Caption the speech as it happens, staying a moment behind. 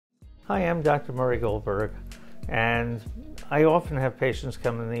Hi, I'm Dr. Murray Goldberg, and I often have patients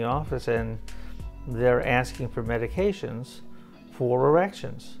come in the office and they're asking for medications for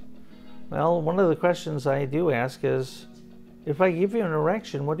erections. Well, one of the questions I do ask is, if I give you an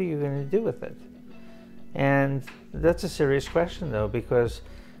erection, what are you going to do with it? And that's a serious question, though, because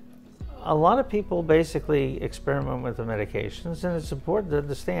a lot of people basically experiment with the medications, and it's important to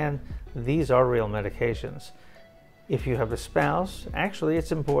understand these are real medications. If you have a spouse, actually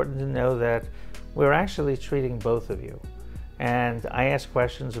it's important to know that we're actually treating both of you. And I ask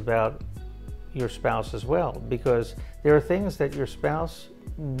questions about your spouse as well, because there are things that your spouse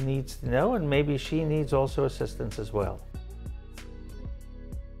needs to know, and maybe she needs also assistance as well.